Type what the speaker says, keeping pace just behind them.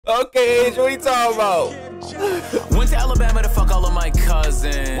Okay, Age, what you talking about? Went to Alabama to fuck all of my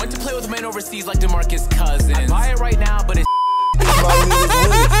cousins. Went to play with men overseas like DeMarcus Cousins. I buy it right now, but it's I'm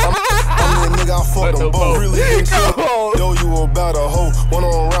the nigga, I fuck them both. Really yo, you about a hoe. One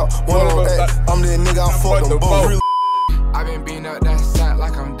on route, one on X. I'm the nigga, I fuck them both. I been beating up that sack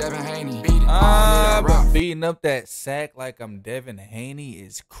like I'm Devin Haney. Beating up that sack like I'm Devin Haney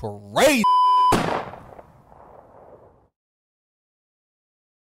is crazy.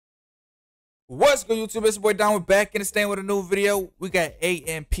 What's good, YouTube? It's your boy Don. We're back in the stand with a new video. We got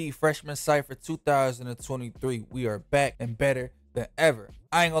AMP Freshman Cypher 2023. We are back and better than ever.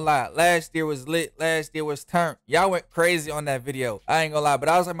 I ain't gonna lie, last year was lit, last year was turned. Y'all went crazy on that video. I ain't gonna lie, but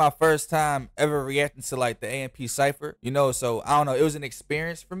that was like my first time ever reacting to like the AMP Cypher, you know, so I don't know, it was an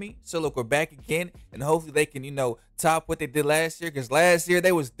experience for me. So look, we're back again, and hopefully they can, you know, top what they did last year, because last year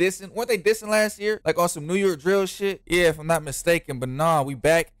they was dissing. Weren't they dissing last year? Like on some New York drill shit? Yeah, if I'm not mistaken, but nah, we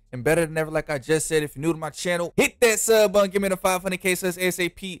back. And better than ever, like I just said. If you're new to my channel, hit that sub button, give me the 500K subs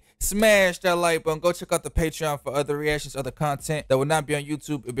ASAP, smash that like button, go check out the Patreon for other reactions, other content that will not be on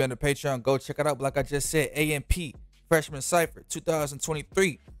YouTube, it'll be on the Patreon. Go check it out. But like I just said, AMP Freshman Cypher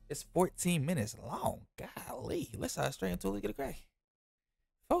 2023. It's 14 minutes long. Golly, let's hop straight into it. Get a gray.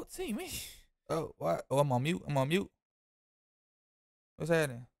 14 man. Oh, what? Oh, I'm on mute. I'm on mute. What's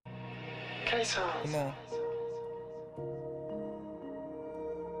happening? Come on.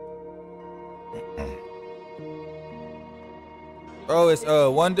 Oh, it's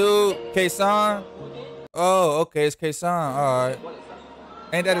one dude, K-San. Oh, okay, it's K-San. All right.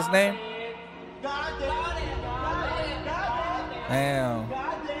 Ain't that his name? Damn.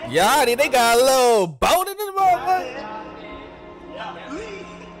 Yachty, they got a little boat in the motherfucker.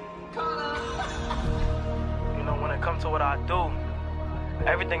 You know, when it comes to what I do,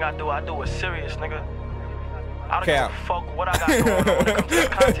 everything I do with serious, nigga. I don't give a fuck what I got going on when it comes to the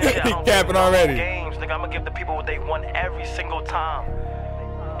content shit. I don't capping already. Games, nigga. I'm gonna give the people what they want every single time.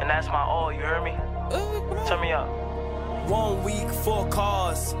 And that's my all, you heard me? Turn me up. 1 week, 4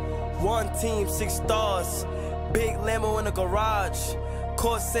 cars. 1 team, 6 stars. Big Lambo in the garage.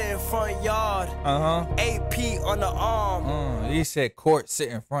 Court sitting front yard. AP on the arm. He said court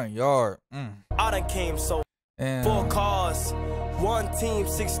sitting front yard. I done came so 4 cars. 1 team,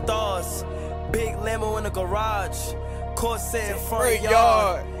 6 stars. Big Lambo in the garage, court sitting front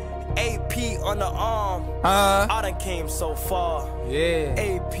yard. AP on the arm. I done came so far. Yeah.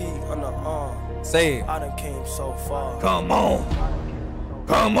 AP on the arm. Say it. I done came so far. Come on.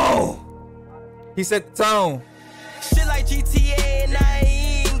 Come on. He set the tone. Shit like GTA and I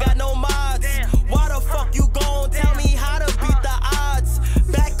ain't got no mods. Why the fuck you gon' tell me how to beat the odds?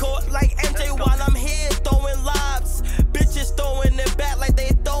 Backcourt like MJ while I'm here throwing lobs. Bitches throwing it back like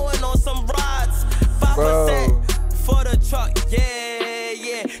they throwing on some rods. 5% for the truck,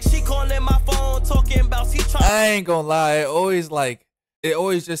 yeah. She calling my phone talking about she trying. I ain't gonna lie, it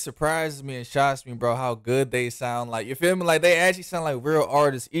always just surprises me and shocks me, bro, how good they sound. Like, you feel me? Like, they actually sound like real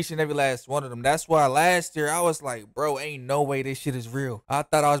artists, each and every last one of them. That's why last year I was like, bro, ain't no way this shit is real. I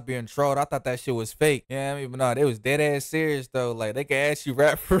thought I was being trolled. I thought that shit was fake. Yeah, I mean, but no, they was dead ass serious though. Like, they can actually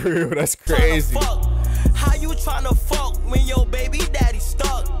rap for real. That's crazy. How you trying to fuck when your baby daddy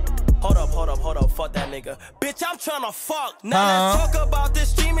stuck? Hold up, fuck that nigga. Bitch, I'm trying to fuck. Now let's talk about this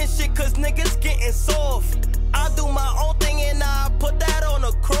streaming shit, cause niggas getting soft. I do my own thing and I put that on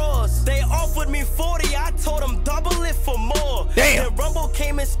the cross. They offered me 40, I told them double it for more. Damn. Then Rumble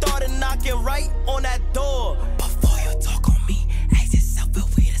came and started knocking right on that door. Before you talk on me, ask yourself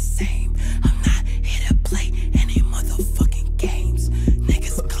if we the same. I'm not here to play any motherfucking games.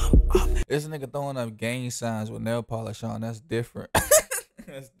 Niggas come up. This nigga throwing up gang signs with nail polish on, that's different.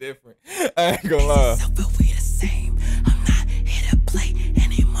 That's different. I ain't gonna lie. We the same. I'm not here to play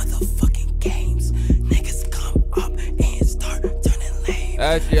any motherfucking games. Niggas come up and start turning lame.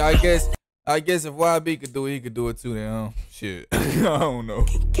 Actually, I guess if YB could do it, he could do it too. Then, shit. I don't know.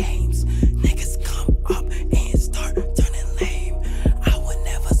 Games. Niggas come up and start turning lame. I would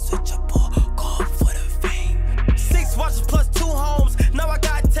never switch up or call for the fame. 6 watches plus 2 homes. Now I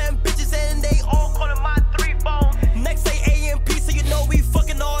got 10 bitches and they all calling my 3 phones. Next say AMP, so you know we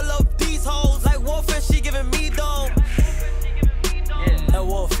fucking all of these hoes. Like warfare, she giving me dome. Like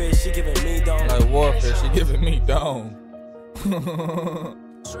warfare, she giving me dome. Like warfare, she giving me dome.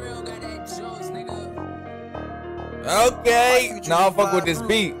 Okay, now I'll fuck with this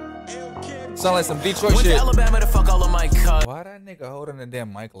beat. Sound like some Detroit Went shit. to Alabama to fuck all of my cousins. Why that nigga holding the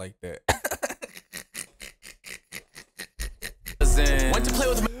damn mic like that? Went to play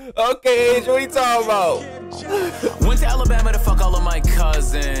with Okay, Age, what you talking about? Went to Alabama to fuck all of my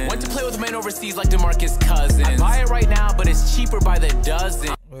cousins. Went to play with men overseas like DeMarcus Cousins. I buy it right now, but it's cheaper by the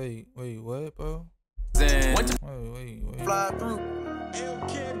dozen. Wait, what, bro? Wait. Fly through.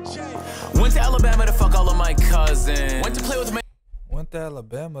 Went to Alabama to fuck all of my cousins. Went to play with me. Went to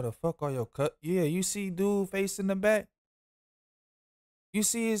Alabama to fuck all your cut. Yeah, you see dude face in the back? You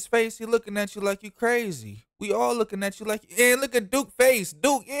see his face, he looking at you like you crazy. We all looking at you like, yeah, look at Duke face.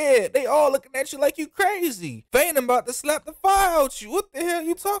 Duke, yeah, they all looking at you like you crazy. Fane about to slap the fire out you. What the hell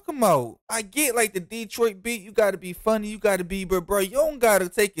you talking about? I get like the Detroit beat, you gotta be funny, you gotta be, but bro, you don't gotta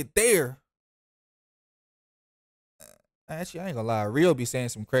take it there. Actually, I ain't gonna lie, Real be saying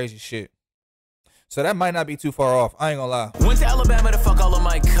some crazy shit. So that might not be too far off. I ain't gonna lie. Went to Alabama to fuck all of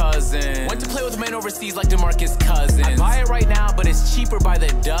my cousins. Went to play with men overseas like DeMarcus Cousins. I buy it right now, but it's cheaper by the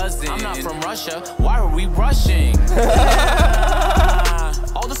dozen. I'm not from Russia. Why are we rushing?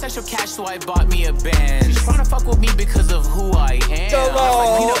 All this extra cash, so I bought me a Benz. She's trying to fuck with me because of who I am. I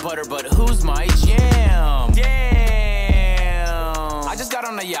like peanut butter, but who's my jam? Damn. I just got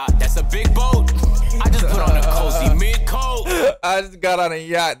on a yacht. That's a big boat. I just put on a cozy mid-coat. I just got on a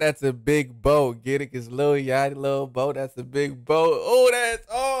yacht. That's a big boat. Get it? Cause little yacht, little boat. That's a big boat. Oh, that's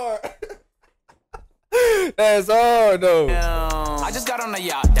hard. That's hard though. I just got on a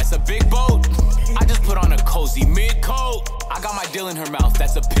yacht. That's a big boat. I just put on a cozy mid-coat. I got my deal in her mouth.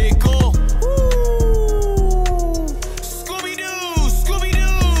 That's a pickle. Scooby-Doo,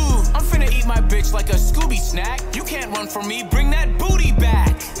 Scooby-Doo. I'm finna eat my bitch like a Scooby snack. You can't run from me. Bring that booty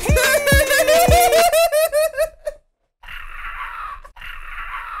back.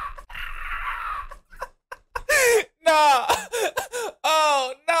 Nah.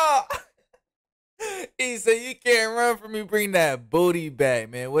 Oh, no. He said, you can't run from me. Bring that booty back,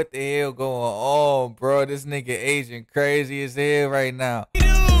 man. What the hell going on, bro? This nigga aging crazy as hell right now.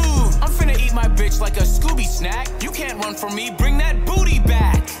 I'm finna eat my bitch like a Scooby snack. You can't run from me. Bring that booty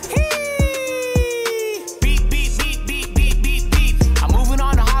back. Beep, beep, beep, beep, beep, beep, beep. I'm moving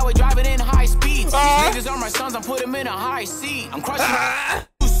on the highway, driving in high speeds. These niggas are my sons. I'm putting them in a high seat. I'm crushing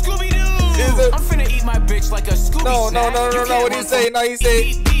Scooby-Doo. I'm finna eat my bitch like a Scooby snack. No. What he say? No, he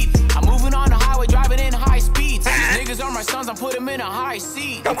say. Beep, beep. I'm moving on the highway, driving in high speeds. These niggas are my sons, I'm putting them in a high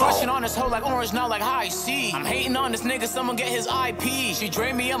seat. I'm crushing on this hoe like orange, now like high C. I'm hating on this nigga, someone get his IP. She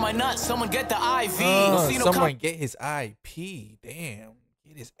drained me on my nuts, someone get the IV. Someone get his IP. Damn.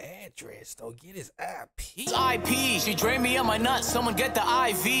 Get his address, though. Get his IP. IP. She drained me on my nuts, someone get the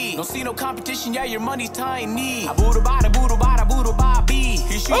IV. Don't see no competition, yeah, your money's tiny. Booda-bada, booda-bada, booda-ba-bee.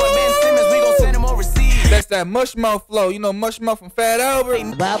 He shoot like Ben Simmons, we gon' send him overseas. That's that mush mouth flow. You know mush mouth from Fat Albert?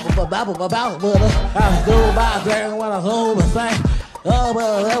 Ben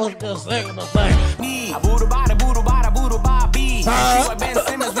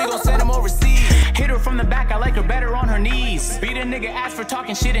Simmons, we gon' send him overseas. Hit her from the back, I like her better on her knees. Beat a nigga ass for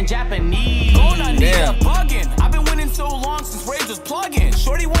talking shit in Japanese. Going on nigga bugging. I've been winning so long since Rage was plugging.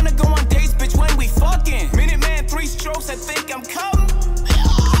 Shorty wanna go on dates, bitch, when we fucking. Minute man, 3 strokes, I think I'm coming.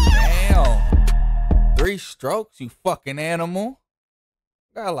 Damn. 3 strokes, you fucking animal.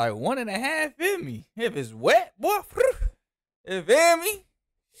 Got like 1.5 in me. If it's wet, boy. If in me,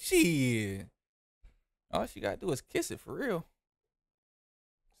 shit. All she gotta do is kiss it for real.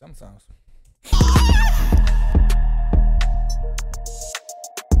 Sometimes.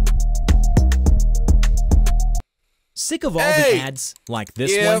 Sick of all the ads like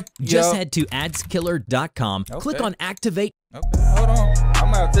this one? Just head to adskiller.com. Click on activate. Okay, hold on.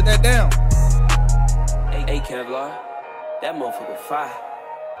 I'm gonna take that down. Hey, Kevlar, that motherfucker fire.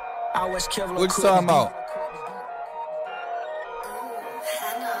 I was Kevlar. What you talking about?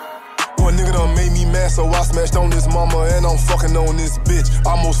 Boy, nigga done made me mad, so I smashed on this mama and I'm fucking on this bitch.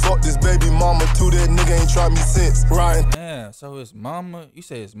 Almost fucked this baby mama too. That nigga ain't tried me since. Riding. Yeah, so his mama, you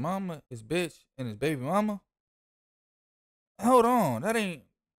say his mama, his bitch, and his baby mama? Hold on, that ain't.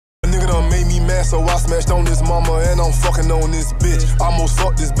 Nigga done made me mad, so I smashed on this mama and I'm fucking on this bitch. Almost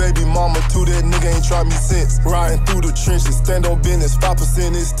fucked this baby mama too. That nigga ain't tried me since. Riding through the trenches, stand on business.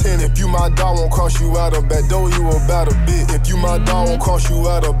 5% is 10. If you my dog, won't cost you out a back door, you about a bit. If you my dog, won't cost you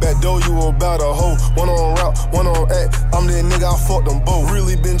out a back door, you about a hoe. One on rap, one on act. I'm that nigga, I fucked them both.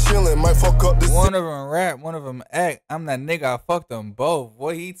 Really been chillin', might fuck up this. One of them rap, one of them act. I'm that nigga, I fucked them both.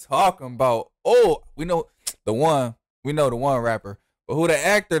 What he talking about? Oh, we know the one. We know the one rapper. But who the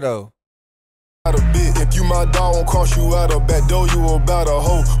actor though? A bit. If you my dog, won't cost you out a back door, you about a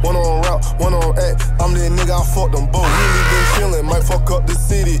hoe. One on rap, one on act. I'm that nigga, I fucked them both. Really been chillin', might fuck up the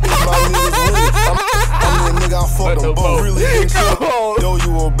city if my niggas with it. I'm that nigga, I fucked them both. Really been chillin', yo,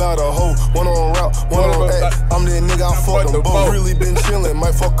 you about a hoe. One on rap, one on act. I'm that nigga, I fucked them both. Really been chillin',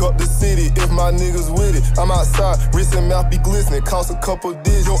 might fuck up the city if my niggas with it. I'm outside, wrist and mouth be glistening, cost a couple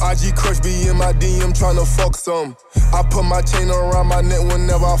digits. Your IG crush be in my DM tryna fuck some. I put my chain around my neck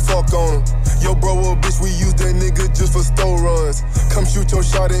whenever I fuck on him. Yo, bro, a bitch, we use that nigga just for store runs. Come shoot your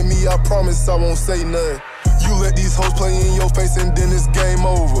shot at me, I promise I won't say nothing. You let these hoes play in your face and then it's game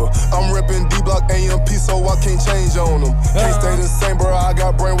over. I'm reppin' D-Block AMP so I can't change on them. Can't stay the same, bro, I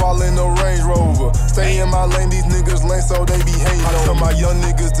got brain while in the Range Rover. Stay in my lane, these niggas lame so they be hating on. I tell my young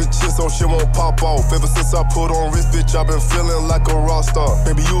niggas to chill so shit won't pop off. Ever since I put on wrist, bitch, I been feeling like a rock star.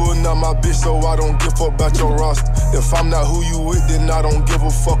 Baby, you are not my bitch, so I don't give a fuck about your roster. If I'm not who you with, then I don't give a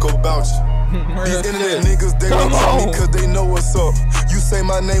fuck about you. These internet niggas, they gon' tell me cause they know what's up. You say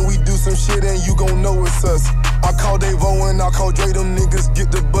my name, we do some shit and you gon' know it's us. I call Davo and I call Dre, them niggas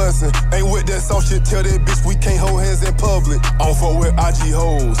get the bussin'. Ain't with that soft shit, tell that bitch we can't hold hands in public. I don't fuck with IG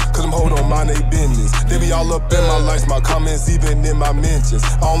hoes, cause them hoes don't mind they business. They be all up in my likes, my comments, even in my mentions.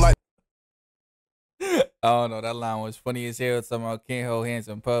 I don't like. I don't know, that line was funny as hell, talking about can't hold hands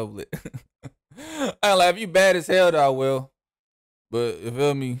in public. I don't like, if you bad as hell, though, I will. But, you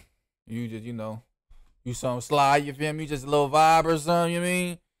feel me? You just, you know, you some slide, you feel me? You just a little vibe or something, you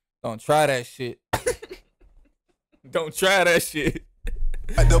mean? Don't try that shit. Don't try that shit.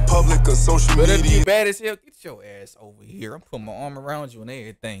 At the public or social media. But if you bad as hell, get your ass over here. I'm putting my arm around you and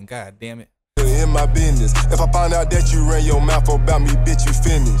everything. God damn it. In my business. If I find out that you ran your mouth about me, bitch, you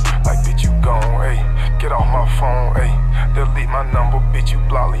finished. Like, bitch, you gone, ayy. Get off my phone, ayy. Delete my number, bitch, you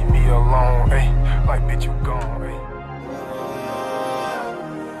block, leave me alone, ayy. Like, bitch, you gone, ayy.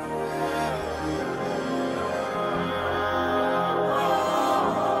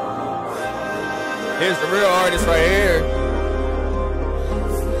 Here's the real artist right here.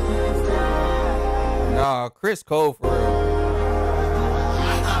 Nah, Chris Cole for real.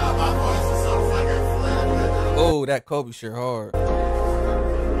 Oh, that Kobe shit hard.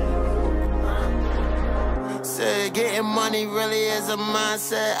 Said getting money really is a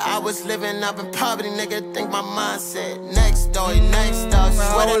mindset. I was living up in poverty, nigga, think my mindset. Next door, next door.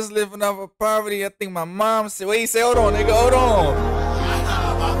 I was living off of poverty, I think my mom said. Wait, you say, hold on, nigga, hold on.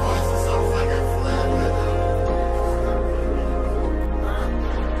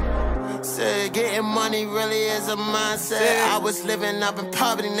 Getting money really is a mindset. I was living up in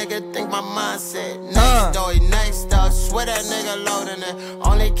poverty, nigga, think my mindset. Next door, swear that nigga loading it.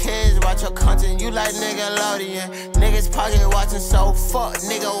 Only kids watch your content, you like Nickelodeon. Niggas pocket watching, so fuck,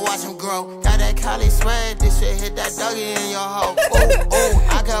 nigga, watch him grow. Got that Cali swag, this shit hit that doggy in your hoe. Ooh,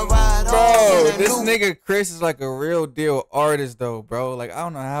 I can ride bro, this nigga Chris is like a real deal artist though, bro. Like, I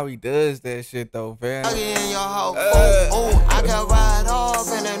don't know how he does that shit though, fam. Doggy in your hoe. Ooh, I can ride off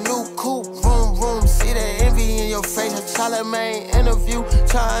in a new coupe. Room, see that envy in your face. A Charlemagne interview,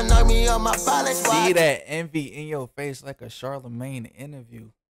 try to knock me on my balance. See that envy in your face like a Charlemagne interview.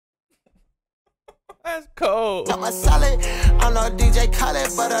 That's cold. Top my solid, I'm no DJ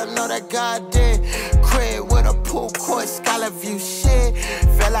Khaled, but I know that God did. Crib with a pool court, scholar view shit.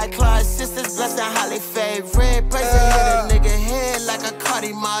 Felt like Clyde's sisters, blessed and highly favorite. Bracelet hit a nigga head like a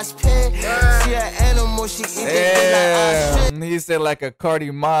Cardi mosh pit. She an animal, she eat it like ostrich. He said like a Cardi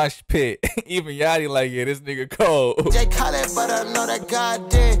mosh pit. Even Yachty like, yeah, this nigga cold. DJ Khaled, but I know that God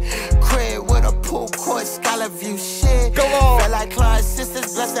did. Crib with a pool court, scholar view shit. Come on. Felt like Clyde's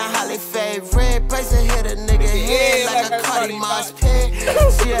sisters, blessed and highly favorite. Bracelet hit a nigga head like a Cardi mosh pit.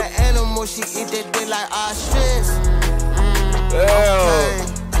 She an animal, she eat that dick like ostrich.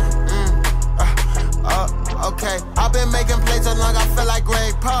 Okay, I've been making plays so long I feel like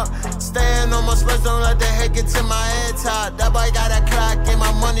Greg Pop. Staying on my spurs, don't let the head get to my head top. That boy got a clock and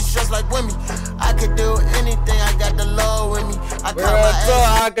my money just like with me. I could do anything, I got the Lord with me.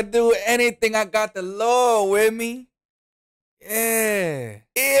 I could do anything, I got the Lord with me. Yeah,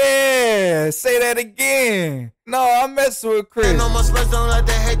 say that again. No, I'm messing with Chris. No more spurs, don't let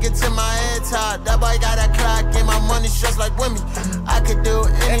the head get to my head top. That boy got a clock and my money just like with me. I could do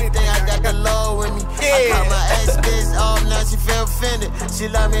anything, I got the Lord with me. I call my ex bitch off, now she feel offended. She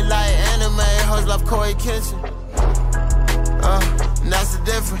love me like anime, hoes love Corey Kitchen. That's the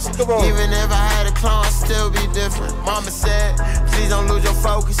difference. Even if I had a clone, I'd still be different. Mama said, please don't lose your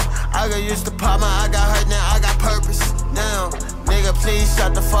focus. I got used to pop, I got hurt, now I got purpose. Damn, nigga, please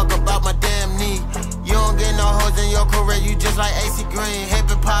shut the fuck about my damn knee. You don't get no hoes in your career, you just like AC Green.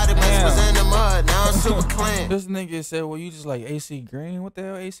 Hippopotamus was in the mud, now I'm super clean. This nigga said, well, you just like AC Green? What the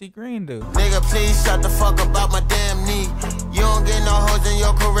hell AC Green do? Nigga, please shut the fuck about my damn knee. You don't get no hoes in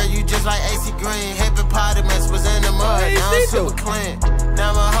your career, you just like AC Green. Hippopotamus was in the mud, now I'm super clean.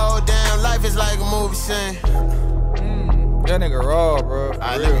 Now my whole damn life is like a movie scene. That nigga raw, bro.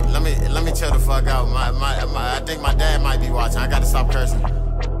 Alright, let me chill the fuck out. I think my dad might be watching. I gotta stop cursing.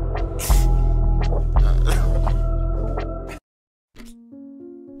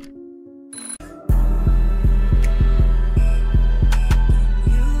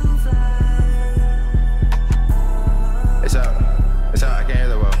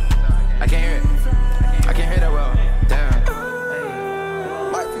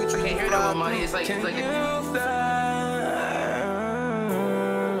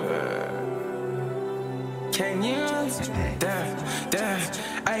 Can you?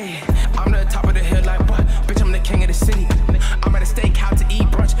 Ay, I'm the top of the hill like what? Bitch, I'm the king of the city. I'm at a steakhouse to eat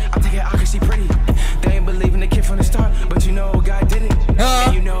brunch. I take it out cause she pretty. They ain't believing the kid from the start, but you know God did it.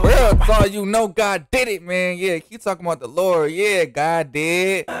 And you know real thought you know God did it, man. Yeah, keep talking about the Lord. Yeah, God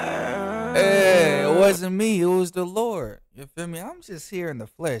did. Hey, it wasn't me, it was the Lord. You feel me? I'm just here in the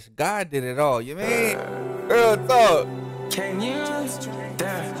flesh. God did it all. You mean? Real talk. Can you?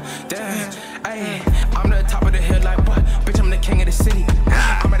 Ay, I'm the top of the hill like what? Bitch, I'm the king of the city.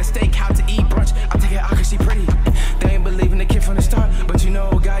 I'm at a steakhouse to eat brunch. I take it out cause she pretty. They ain't believing the kid from the start, but you know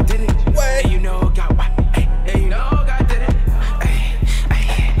God did it. Wait. And you know God what? And you know God did it.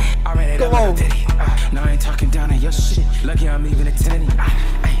 I ran it up like a titty. No, I ain't talking down on your shit. Lucky I'm leaving a tenny. I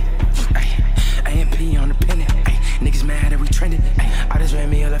ain't pee on the penny. Niggas mad that we trending. I just ran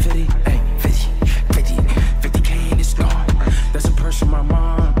me a 50. 50K in this store. That's a purse from my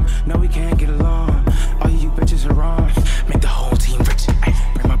mom. No, we can't get along. All you bitches are wrong. Make the whole team rich.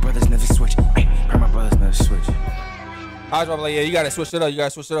 Pray my brothers never switch. Pray my brothers never switch. I was like, yeah, you gotta switch it up. You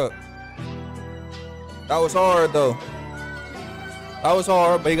gotta switch it up. That was hard though. That was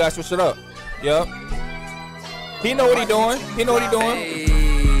hard, but you gotta switch it up. Yep. He know what he doing. He know what he doing.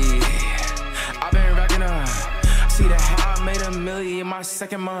 I've been racking up. See the how I made $1 million in my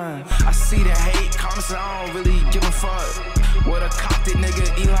second month. I see the hate comments, I don't really give a fuck. What a cocked it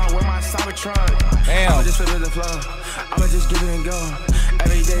nigga, Elon, where my Cypher truck. Damn. I'ma just flip the flow. I'ma just give it and go.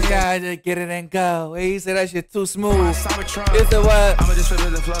 Every day. Yeah, just get it and go. He said that shit too smooth. It's the what? I'ma just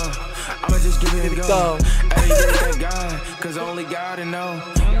flip the flow. I'ma just give it and go. Every day, thank God, cause only God to know.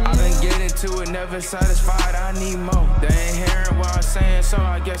 I've been getting to it, never satisfied, I need more. They ain't hearing what I'm saying, so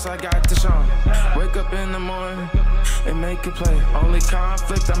I guess I got to show. Wake up in the morning and make it play. Only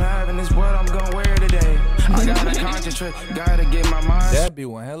conflict I'm having is what I'm gonna wear today. I gotta concentrate, gotta get my mind. That'd be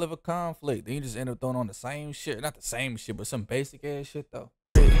one hell of a conflict. Then you just end up throwing on the same shit. Not the same shit, but some basic ass shit though.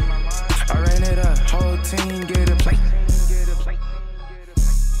 I ran it up, whole team get a plate.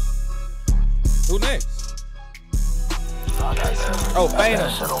 Who next? Oh, Phantom.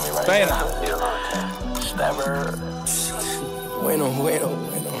 Bueno.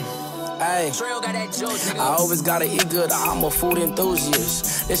 Ay, I always gotta eat good, I'm a food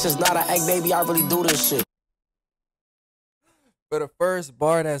enthusiast. This is not an act, baby, I really do this shit. For the first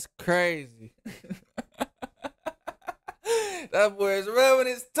bar, that's crazy. That boy is rubbing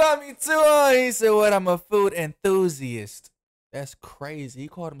his tummy too on. He said, what, I'm a food enthusiast. That's crazy. He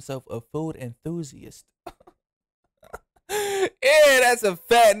called himself a food enthusiast. Yeah, that's a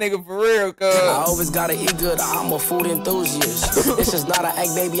fat nigga for real, cuz. I always gotta eat good, I'm a food enthusiast. This is not an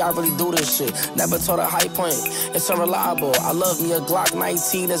act, baby, I really do this shit. Never taught a high point, it's unreliable. I love me a Glock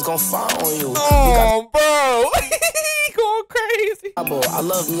 19 that's gon' fire on you. Oh, bro. He going crazy. I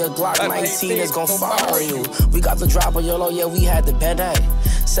love me a Glock 19 that's gon' fire on you. We got the drop on YOLO, yeah, we had the bad day.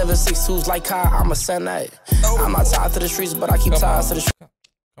 7.62s like Kai, I'm a Sunday. I'm not tied to the streets, but I keep ties to the streets.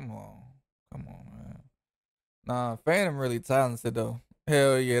 Come on, man. Nah, Phantom really talented though.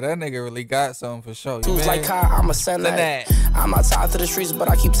 Hell yeah, that nigga really got something for sure. Who's like Kai, I'm a Sunday. I'm not tied to the streets, but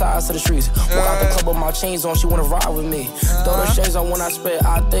I keep ties to the streets. Walk out the club with my chains on, she wanna ride with me. Throw the shades on when I spit,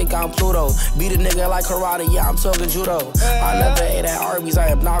 I think I'm Pluto. Beat a nigga like karate, yeah, I'm talking judo. I never ate at Arby's, I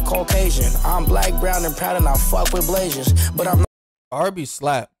am not Caucasian. I'm black, brown, and proud, and I fuck with Blasians. But I'm not. Arby's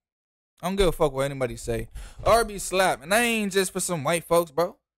slap. I don't give a fuck what anybody say. Arby's slap. And that ain't just for some white folks,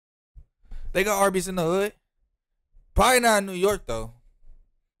 bro. They got Arby's in the hood. Probably not in New York, though.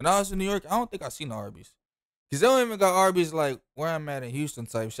 When I was in New York, I don't think I seen the Arby's. Because they don't even got Arby's like where I'm at in Houston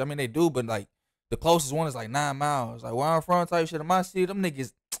type shit. I mean, they do, but like the closest one is like 9 miles. Like where I'm from type shit in my city, them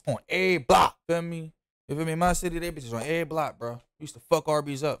niggas on every block. Feel me? You feel me? In my city, they bitches on every block, bro. Used to fuck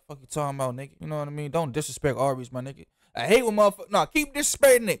Arby's up. Fuck you talking about, nigga. You know what I mean? Don't disrespect Arby's, my nigga. I hate when motherfuckers. Nah, keep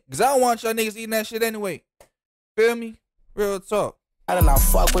disrespecting it. Because I don't want y'all niggas eating that shit anyway. Feel me? Real talk. And I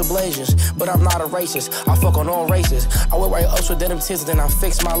fuck with Blasians, but I'm not a racist. I fuck on all races. I wear white ups with denim tits, then I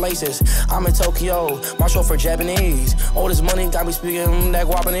fix my laces. I'm in Tokyo, my chauffeur Japanese. All this money got me speaking that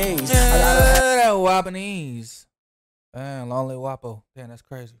Guapanese. That Guapanese. Damn, lonely Wapo. Damn, that's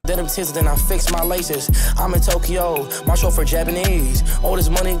crazy. Denim tits, then I fix my laces. I'm in Tokyo, my chauffeur Japanese. All this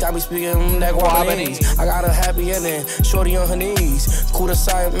money got me speaking that Guapanese. I got a happy ending, shorty on her knees. Cool to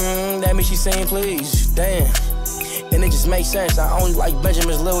sight, that means she saying please. Damn. And it just makes sense. I only like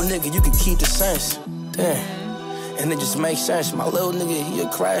Benjamin's little nigga. You can keep the sense. Damn. And it just makes sense. My little nigga, he a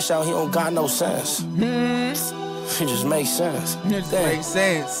crash out. He don't got no sense. It just makes sense. It just makes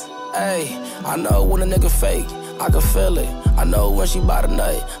sense. Hey, I know when a nigga fake. I can feel it. I know when she bout a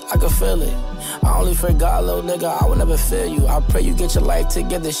nut, I can feel it. I only forgot, little nigga, I would never feel you. I pray you get your life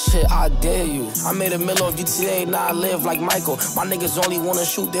together, shit, I dare you. I made a mill on GTA, now I live like Michael. My niggas only wanna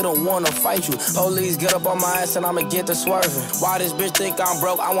shoot, they don't wanna fight you. Police get up on my ass and I'ma get to swerving. Why this bitch think I'm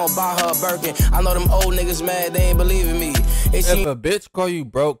broke, I won't buy her a Birkin. I know them old niggas mad, they ain't believing me. If a bitch call you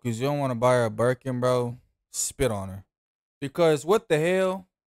broke cause you don't wanna buy her a Birkin, bro, spit on her. Because what the hell?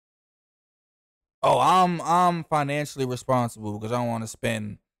 Oh, I'm financially responsible because I don't want to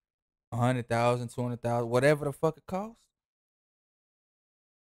spend 100,000, 200,000, whatever the fuck it costs.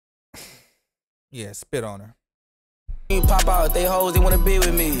 Yeah, spit on her. Pop out, they hoes, they wanna be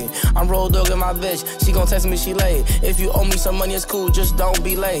with me. I'm road dog in my bitch, she gon' text me she late. If you owe me some money, it's cool, just don't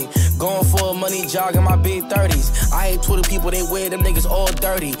be late. Going for a money jog in my big 30s. I hate Twitter people, they wear them niggas all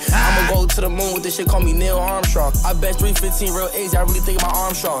dirty. I'ma go to the moon with this shit, call me Neil Armstrong. I bet 315 real A's, I really think my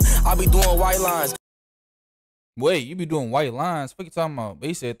Armstrong. I be doing white lines. Wait, you be doing white lines? What you talking about?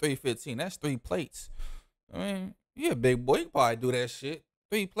 They said 315, that's 3 plates. I mean, you a big boy, you can probably do that shit.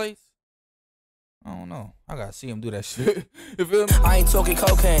 3 plates? I don't know. I gotta see him do that shit. You feel me? I ain't talking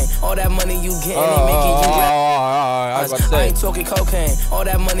cocaine. All that money you getting, they making you less. I ain't talking cocaine. All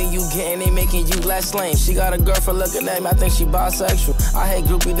that money you getting, they making you less lame. She got a girlfriend looking at me. I think she bisexual. I hate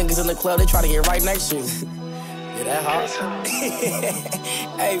groupie niggas in the club. They try to get right next to you. Yeah, that hot.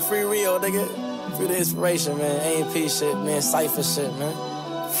 Hey, free Rio, nigga. Free the inspiration, man. A&P shit, man. Cypher shit, man.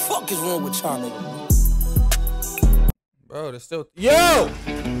 Fuck is wrong with y'all, nigga? Bro, there's still. Yo!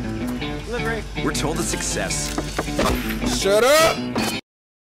 We're told it's success. Shut up!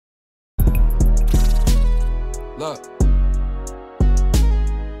 Look.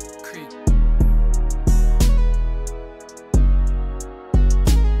 Creep.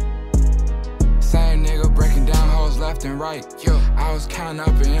 Same nigga breaking down hoes left and right. Yo, I was counting up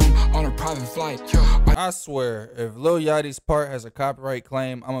in him on a private flight. Yo, I swear, if Lil Yachty's part has a copyright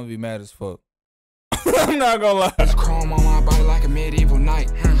claim, I'm gonna be mad as fuck. I'm not gonna lie. There's chrome on my body like a medieval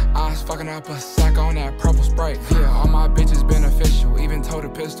knight. I was fucking up a sack on that purple Sprite. Yeah, all my bitches beneficial, even told a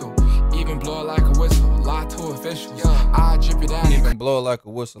pistol. Even blow it like a whistle, lie to officials. I drip it down. Even blow it like a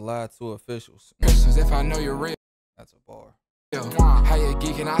whistle, lie to officials. Pistols if I know you're real. That's a bar. How you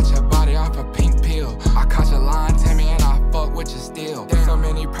geeking out your body off a pink pill? I caught your line to me and I fuck with you still. So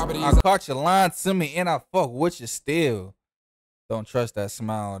many properties. I caught your line to me and I fuck with you still. Don't trust that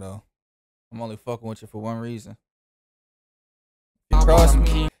smile though. I'm only fucking with you for one reason.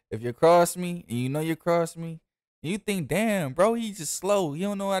 If you cross me and you know you cross me, and you think, damn, bro, he just slow. You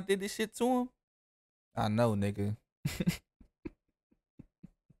don't know I did this shit to him? I know, nigga.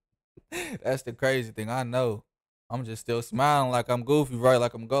 That's the crazy thing. I know. I'm just still smiling like I'm goofy, right?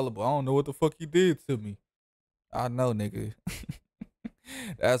 Like I'm gullible. I don't know what the fuck he did to me. I know, nigga.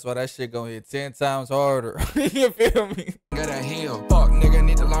 That's why that shit gonna hit 10 times harder. You feel me? Gotta heal. Fuck, nigga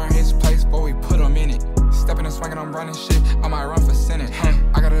need to learn his place before we put him in it. Stepping and swinging, I'm running shit. I might run for Senate.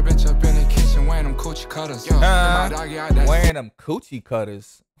 I got a bitch up in the kitchen wearing them coochie cutters. Wearing them coochie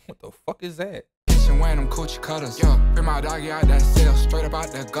cutters? What the fuck is that? Wearing them coochie cutters. Bring my doggy out that cell, straight up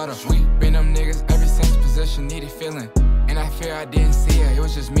out the gutter. We been them niggas ever since position needed feeling. And I fear I didn't see her, it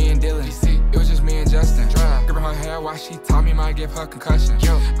was just me and Dylan. It was just me and Justin. Gripping her hair while she taught me might give her concussion.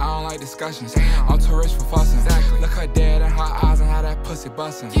 I don't like discussions, I'm too rich for fussing. Look her dead in her eyes and how that pussy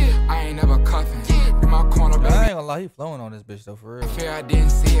bustin'. I ain't never cuffing. In my corner, baby. I ain't gonna lie, he flowing on this bitch though, for real. I fear I didn't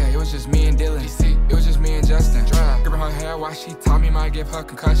see her, it was just me and Dylan. It was just me and Justin. Gripping her hair while she taught me might give her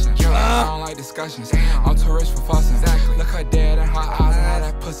concussion. I don't like discussions, I'm too rich for fussing. Look her dead in her eyes and how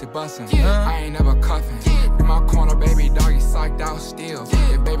that pussy bustin'. I ain't never cuffing. In my corner, baby doggy psyched out still.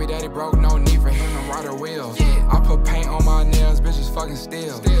 If baby daddy broke, no need for him to ride a wheel. I put paint on my nails, bitches fucking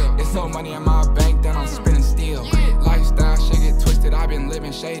still. It's so money in my bank that I'm spinning still. Lifestyle shit get twisted, I been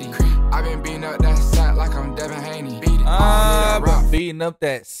living shady. I been beating up that sack like I'm Devin Haney. Beating up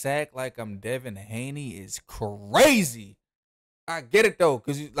that sack like I'm Devin Haney is crazy. I get it though,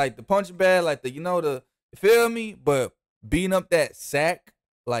 cause you like the punching bag, like the you feel me? But beating up that sack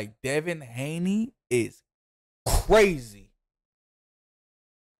like Devin Haney is crazy.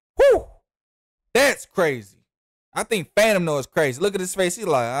 Whew. That's crazy. I think Phantom knows it's crazy. Look at his face. He's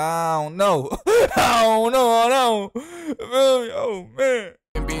like, I don't know. I don't know. Oh, man.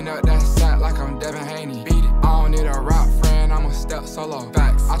 Beating up that sack like I'm Devin Haney. Beat it. I don't need a rap friend. I'm a step solo.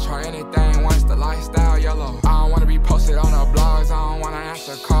 Facts. I try anything once the lifestyle yellow. I don't want to be posted on the blogs. I don't want to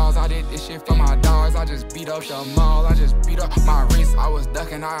answer calls. I did this shit for my dogs. I just beat up the mall. I just beat up my wrist. I was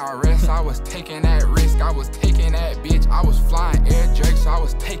ducking IRS. I was taking that risk. I was taking that bitch. I was flying air drakes. I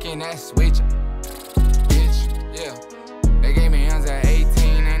was taking that switch. Bitch, yeah. They gave me hands at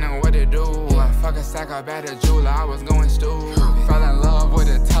 18. Ain't know what to do. I fuck a sack up at a jeweler, I was going stupid. Fell in love with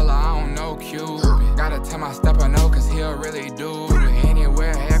a teller, I don't know Cupid. Gotta tell my stepper no, cause he'll really do it.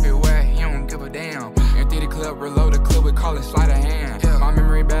 Anywhere, everywhere, he don't give a damn. Empty the clip, reload the clip, we call it sleight of hand. My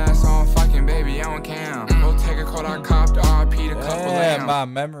memory bad, so I'm fucking baby, I don't cam. Go take a call, I copped the RP to couple lamb. My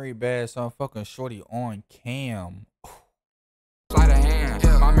memory bad, so I'm fucking shorty on cam. Sleight of hand.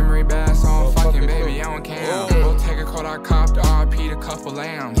 My memory bad, so I'm fucking baby, I don't cam. Go take a call, I copped the RP to couple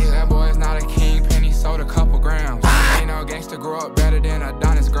lambs. That boy's not a king, penny sold a couple grams. Ain't no gangster grow up better than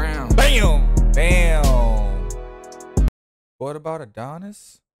Adonis Graham. Bam! Bam! What about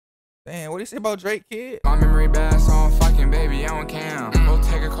Adonis? Damn, what do you say about Drake, kid? My memory bad, so I'm fucking baby, I don't cam. Go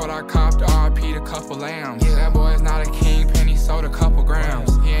take a call, I copped the RP to couple lambs. That boy's not a king, penny sold a couple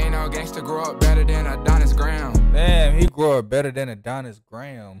grams. He ain't no gangster grow up better than Adonis Graham. Damn, he grew up better than Adonis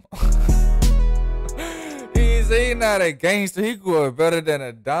Graham. He's not a gangster, he grew up better than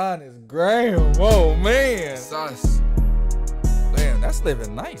Adonis Graham. Whoa, man. Sus. Damn, that's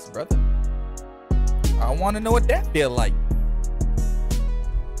living nice, brother. I want to know what that feel like.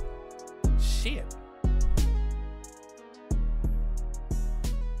 Shit.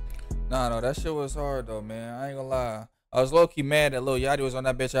 No, that shit was hard though, man. I ain't gonna lie. I was low-key mad that Lil Yachty was on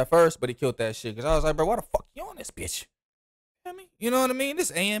that bitch at first, but he killed that shit. Cause I was like, bro, why the fuck you on this bitch? You know what I mean?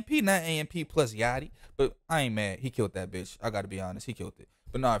 This AMP, not AMP plus Yachty. But I ain't mad. He killed that bitch. I gotta be honest. He killed it.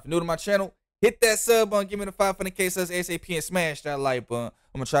 But nah, if you're new to my channel, hit that sub button. Give me the 500K subs ASAP and smash that like button.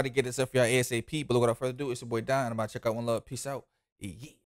 I'm gonna try to get this up for y'all ASAP. But without further ado, it's your boy Don. I'm about to check out One Love. Peace out. Yeah.